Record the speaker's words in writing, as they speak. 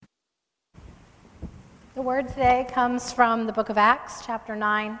The word today comes from the book of Acts, chapter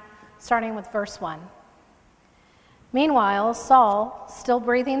 9, starting with verse 1. Meanwhile, Saul, still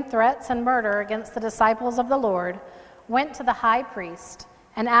breathing threats and murder against the disciples of the Lord, went to the high priest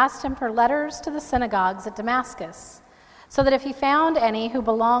and asked him for letters to the synagogues at Damascus, so that if he found any who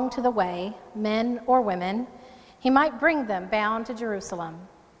belonged to the way, men or women, he might bring them bound to Jerusalem.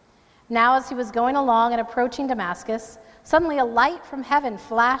 Now as he was going along and approaching Damascus, suddenly a light from heaven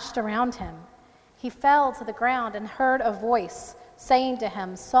flashed around him. He fell to the ground and heard a voice saying to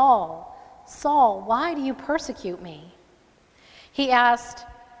him, "Saul, Saul, why do you persecute me?" He asked,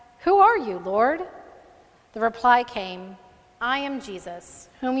 "Who are you, Lord?" The reply came, "I am Jesus,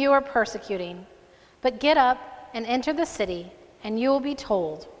 whom you are persecuting. But get up and enter the city, and you will be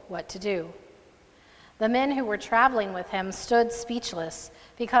told what to do." The men who were traveling with him stood speechless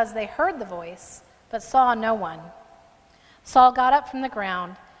because they heard the voice, but saw no one. Saul got up from the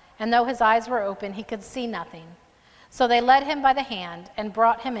ground, and though his eyes were open, he could see nothing. So they led him by the hand and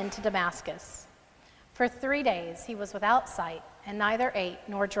brought him into Damascus. For 3 days he was without sight, and neither ate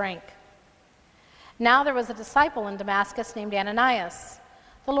nor drank. Now there was a disciple in Damascus named Ananias.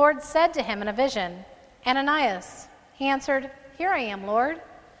 The Lord said to him in a vision, "Ananias." He answered, "Here I am, Lord."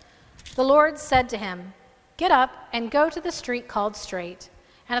 The Lord said to him, "Get up and go to the street called Straight,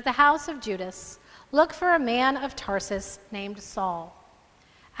 and at the house of Judas, look for a man of Tarsus named Saul.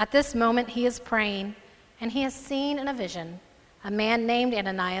 At this moment he is praying, and he has seen in a vision a man named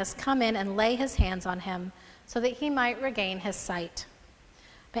Ananias come in and lay his hands on him so that he might regain his sight."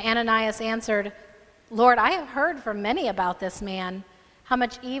 But Ananias answered, "Lord, I have heard from many about this man, how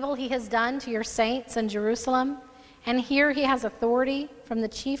much evil he has done to your saints in Jerusalem, and here he has authority from the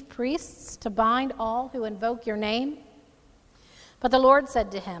chief priests to bind all who invoke your name." But the Lord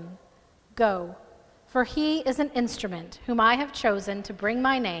said to him, "Go, for he is an instrument whom I have chosen to bring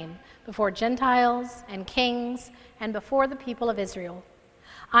my name before Gentiles and kings and before the people of Israel.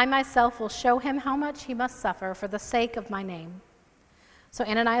 I myself will show him how much he must suffer for the sake of my name." So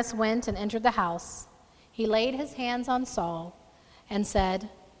Ananias went and entered the house. He laid his hands on Saul and said,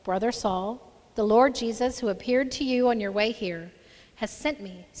 "Brother Saul, the Lord Jesus, who appeared to you on your way here, has sent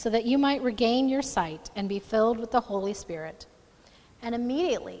me so that you might regain your sight and be filled with the Holy Spirit." And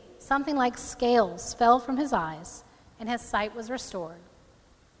immediately something like scales fell from his eyes, and his sight was restored.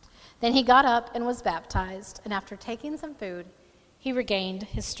 Then he got up and was baptized, and after taking some food, he regained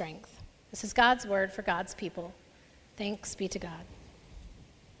his strength. This is God's word for God's people. Thanks be to God.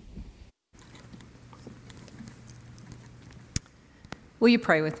 Will you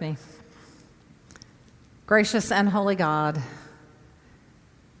pray with me? Gracious and holy God,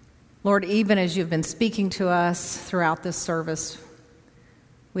 Lord, even as you've been speaking to us throughout this service,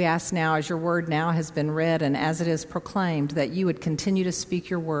 we ask now, as your word now has been read and as it is proclaimed, that you would continue to speak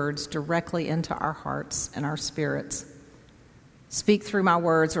your words directly into our hearts and our spirits. Speak through my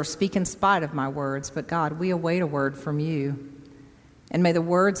words or speak in spite of my words, but God, we await a word from you. And may the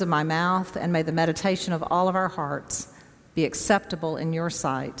words of my mouth and may the meditation of all of our hearts be acceptable in your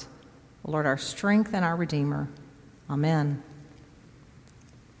sight, Lord, our strength and our Redeemer. Amen.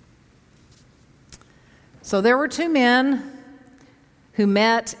 So there were 2 men who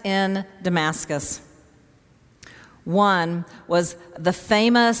met in Damascus. One was the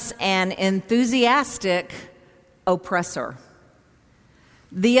famous and enthusiastic oppressor.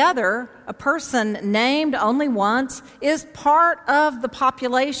 The other, a person named only once, is part of the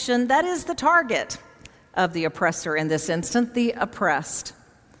population that is the target of the oppressor in this instance, the oppressed.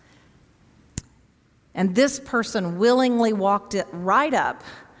 And this person willingly walked it right up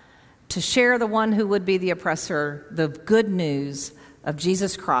to share the one who would be the oppressor the good news of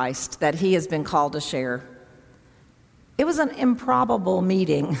Jesus Christ that he has been called to share. It was an improbable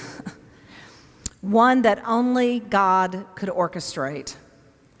meeting, one that only God could orchestrate.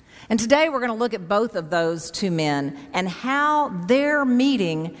 And today we're going to look at both of those 2 men and how their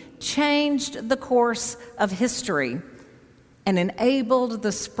meeting changed the course of history and enabled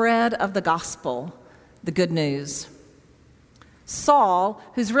the spread of the gospel, the good news. Saul,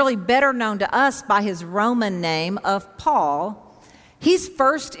 who's really better known to us by his Roman name of Paul, he's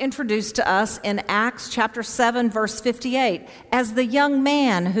first introduced to us in Acts chapter 7, verse 58, as the young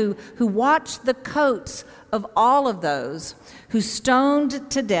man who watched the coats of all of those who stoned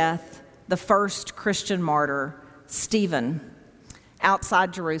to death the first Christian martyr, Stephen,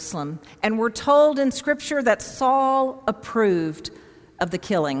 outside Jerusalem. And we're told in Scripture that Saul approved of the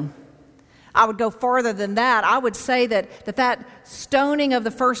killing. I would go farther than that. I would say that stoning of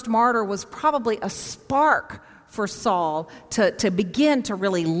the first martyr was probably a spark for Saul to begin to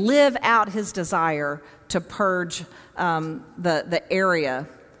really live out his desire to purge the area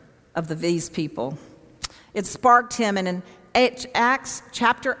of these people. It sparked him, and in Acts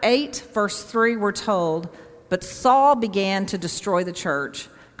chapter 8, verse 3, we're told, "But Saul began to destroy the church.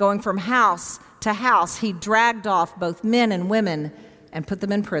 Going from house to house, he dragged off both men and women and put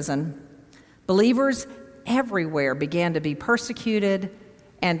them in prison." Believers everywhere began to be persecuted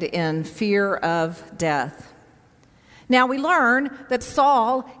and in fear of death. Now we learn that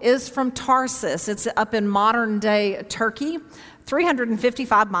Saul is from Tarsus. It's up in modern-day Turkey,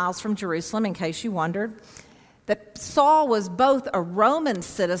 355 miles from Jerusalem, in case you wondered. That Saul was both a Roman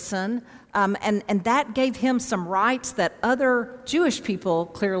citizen, and that gave him some rights that other Jewish people,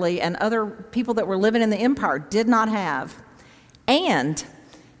 clearly, and other people that were living in the empire did not have. And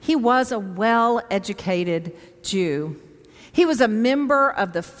he was a well-educated Jew. He was a member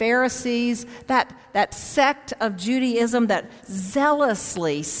of the Pharisees, that sect of Judaism that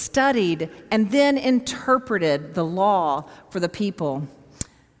zealously studied and then interpreted the law for the people.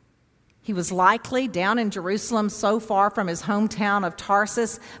 He was likely down in Jerusalem, so far from his hometown of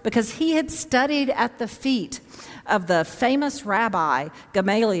Tarsus, because he had studied at the feet of the famous rabbi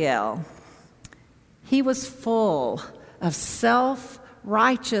Gamaliel. He was full of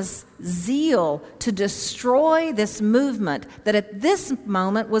self-righteous zeal to destroy this movement that at this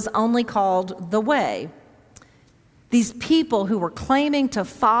moment was only called the Way. These people who were claiming to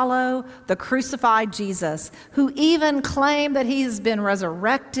follow the crucified Jesus, who even claim that he has been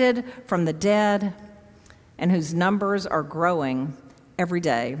resurrected from the dead, and whose numbers are growing every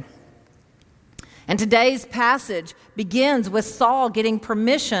day. And today's passage begins with Saul getting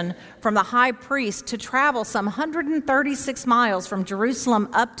permission from the high priest to travel some 136 miles from Jerusalem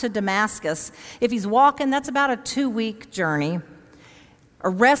up to Damascus. If he's walking, that's about a 2-week journey.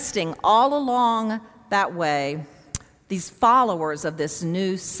 Arresting all along that way these followers of this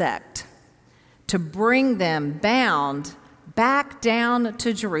new sect to bring them bound back down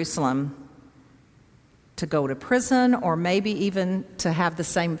to Jerusalem to go to prison, or maybe even to have the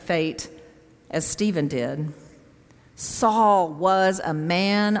same fate as Stephen did. Saul was a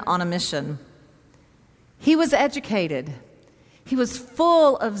man on a mission. He was educated. He was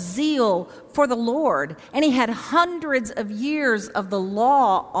full of zeal for the Lord, and he had hundreds of years of the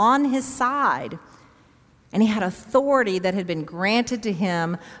law on his side. And he had authority that had been granted to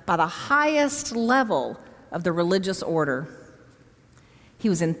him by the highest level of the religious order. He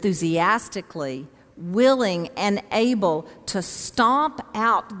was enthusiastically willing and able to stomp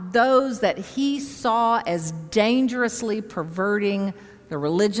out those that he saw as dangerously perverting the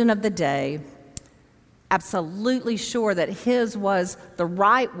religion of the day, absolutely sure that his was the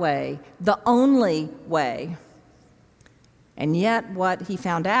right way, the only way. And yet what he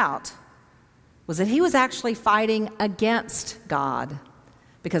found out was that he was actually fighting against God,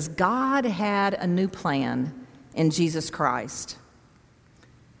 because God had a new plan in Jesus Christ.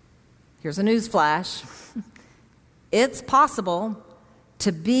 Here's a news flash. It's possible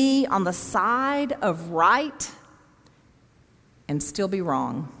to be on the side of right and still be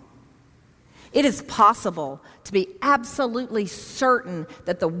wrong. It is possible to be absolutely certain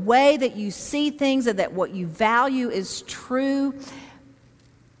that the way that you see things and that what you value is true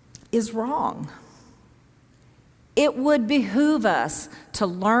is wrong. It would behoove us to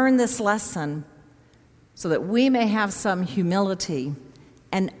learn this lesson so that we may have some humility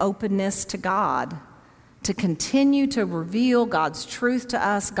and openness to God, to continue to reveal God's truth to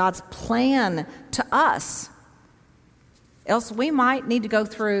us, God's plan to us. Else we might need to go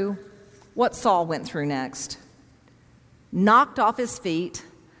through what Saul went through next. Knocked off his feet,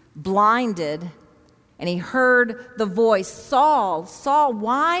 blinded, and he heard the voice, "Saul, Saul,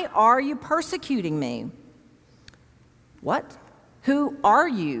 why are you persecuting me?" "What? Who are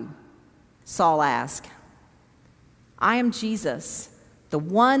you?" Saul asked. "I am Jesus, the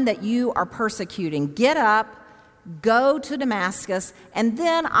one that you are persecuting. Get up, go to Damascus, and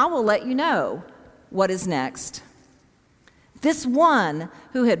then I will let you know what is next." This one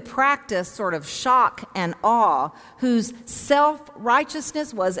who had practiced sort of shock and awe, whose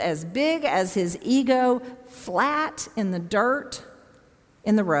self-righteousness was as big as his ego, flat in the dirt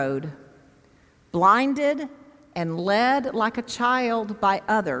in the road, blinded and led like a child by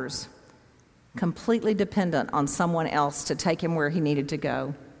others, completely dependent on someone else to take him where he needed to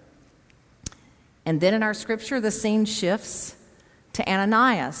go. And then in our scripture, the scene shifts to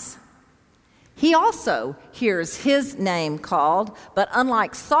Ananias. He also hears his name called, but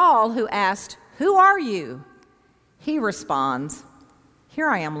unlike Saul, who asked, "Who are you?" he responds, "Here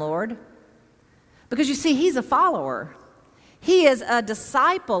I am, Lord." Because you see, he's a follower. He is a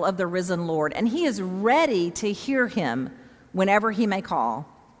disciple of the risen Lord, and he is ready to hear him whenever he may call.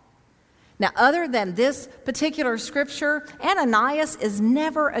 Now, other than this particular scripture, Ananias is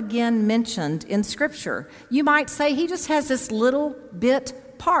never again mentioned in scripture. You might say he just has this little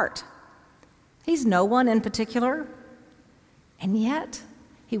bit part. He's no one in particular, and yet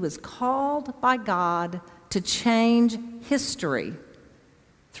he was called by God to change history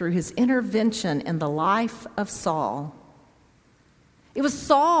through his intervention in the life of Saul. It was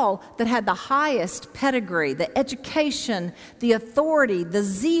Saul that had the highest pedigree, the education, the authority, the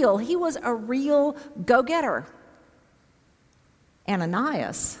zeal. He was a real go-getter.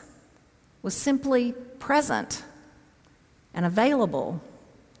 Ananias was simply present and available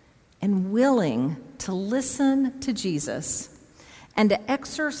and willing to listen to Jesus and to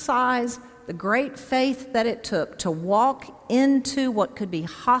exercise the great faith that it took to walk into what could be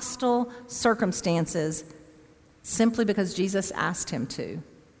hostile circumstances simply because Jesus asked him to,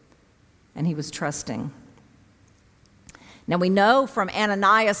 and he was trusting. Now we know from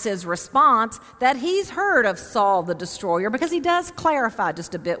Ananias' response that he's heard of Saul the destroyer because he does clarify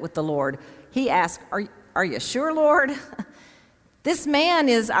just a bit with the Lord. He asks, are you sure, Lord? This man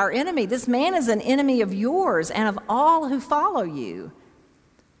is our enemy. This man is an enemy of yours and of all who follow you.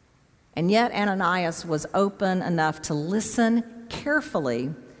 And yet Ananias was open enough to listen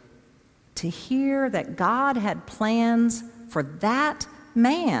carefully to hear that God had plans for that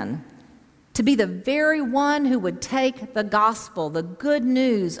man to be the very one who would take the gospel, the good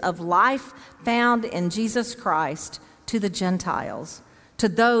news of life found in Jesus Christ, to the Gentiles, to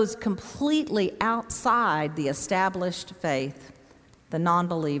those completely outside the established faith, the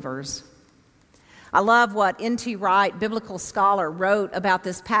non-believers. I love what N.T. Wright, biblical scholar, wrote about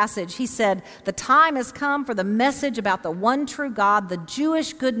this passage. He said, "The time has come for the message about the one true God, the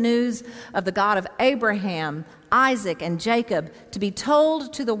Jewish good news of the God of Abraham, Isaac, and Jacob, to be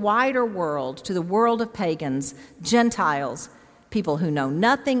told to the wider world, to the world of pagans, Gentiles, people who know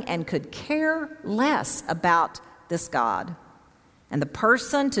nothing and could care less about this God. And the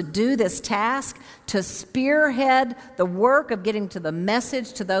person to do this task, to spearhead the work of getting to the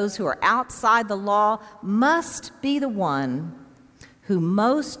message to those who are outside the law, must be the one who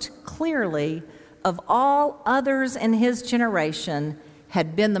most clearly, of all others in his generation,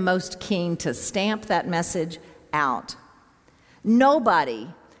 had been the most keen to stamp that message out. Nobody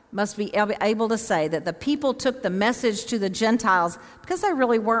must be able to say that the people took the message to the Gentiles because they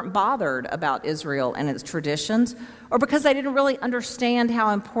really weren't bothered about Israel and its traditions, or because they didn't really understand how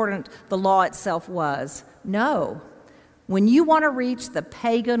important the law itself was. No. When you want to reach the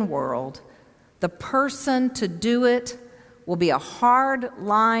pagan world, the person to do it will be a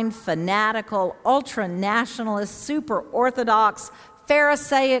hard-line, fanatical, ultra-nationalist, super-Orthodox,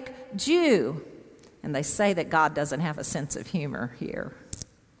 Pharisaic Jew. And they say that God doesn't have a sense of humor here.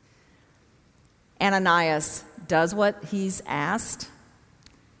 Ananias does what he's asked.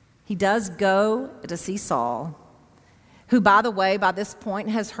 He does go to see Saul, who, by the way, by this point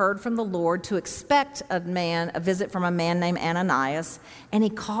has heard from the Lord to expect a visit from a man named Ananias, and he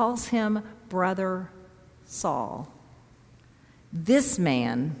calls him Brother Saul. This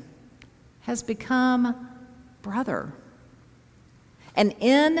man has become brother. And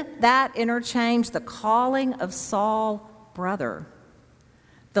in that interchange, the calling of Saul brother,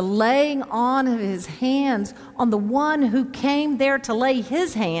 the laying on of his hands on the one who came there to lay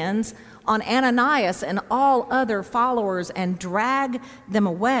his hands on Ananias and all other followers and drag them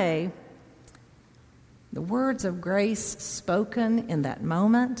away, the words of grace spoken in that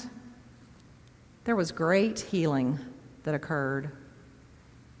moment, there was great healing that occurred.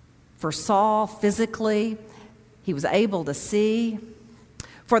 For Saul, physically, he was able to see.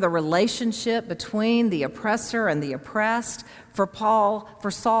 For the relationship between the oppressor and the oppressed, for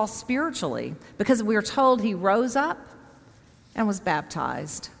Saul spiritually, because we are told he rose up and was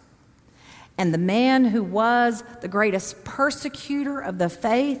baptized. And the man who was the greatest persecutor of the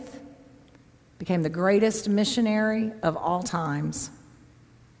faith became the greatest missionary of all times.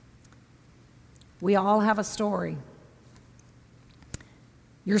 We all have a story.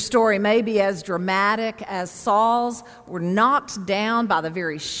 Your story may be as dramatic as Saul's. We're knocked down by the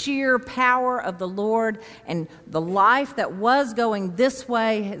very sheer power of the Lord, and the life that was going this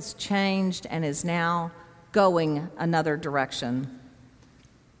way has changed and is now going another direction.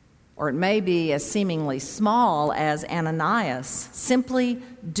 Or it may be as seemingly small as Ananias, simply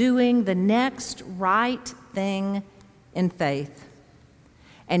doing the next right thing in faith,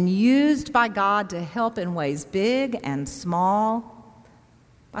 and used by God to help in ways big and small,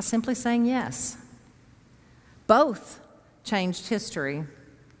 by simply saying yes. Both changed history.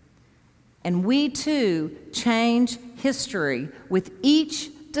 And we too change history with each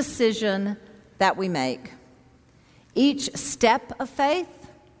decision that we make. Each step of faith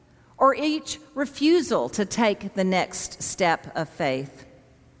or each refusal to take the next step of faith.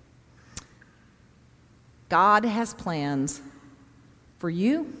 God has plans for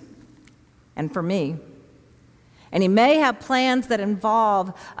you and for me. And he may have plans that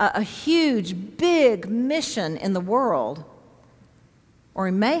involve a huge, big mission in the world. Or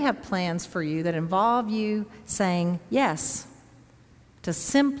he may have plans for you that involve you saying yes to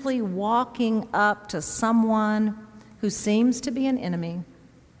simply walking up to someone who seems to be an enemy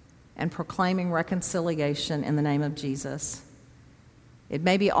and proclaiming reconciliation in the name of Jesus. It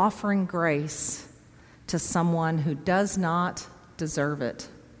may be offering grace to someone who does not deserve it.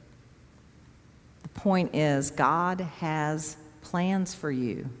 The point is, God has plans for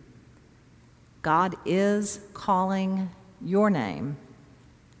you. God is calling your name.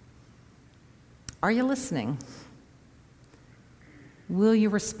 Are you listening? Will you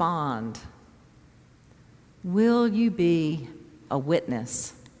respond? Will you be a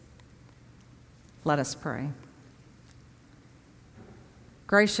witness? Let us pray.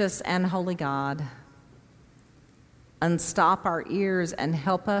 Gracious and holy God, unstop our ears and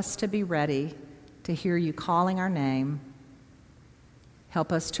help us to be ready to hear you calling our name.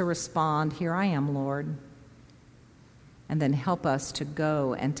 Help us to respond, "Here I am, Lord." And then help us to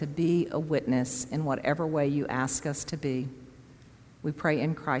go and to be a witness in whatever way you ask us to be. We pray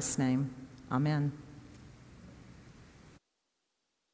in Christ's name. Amen.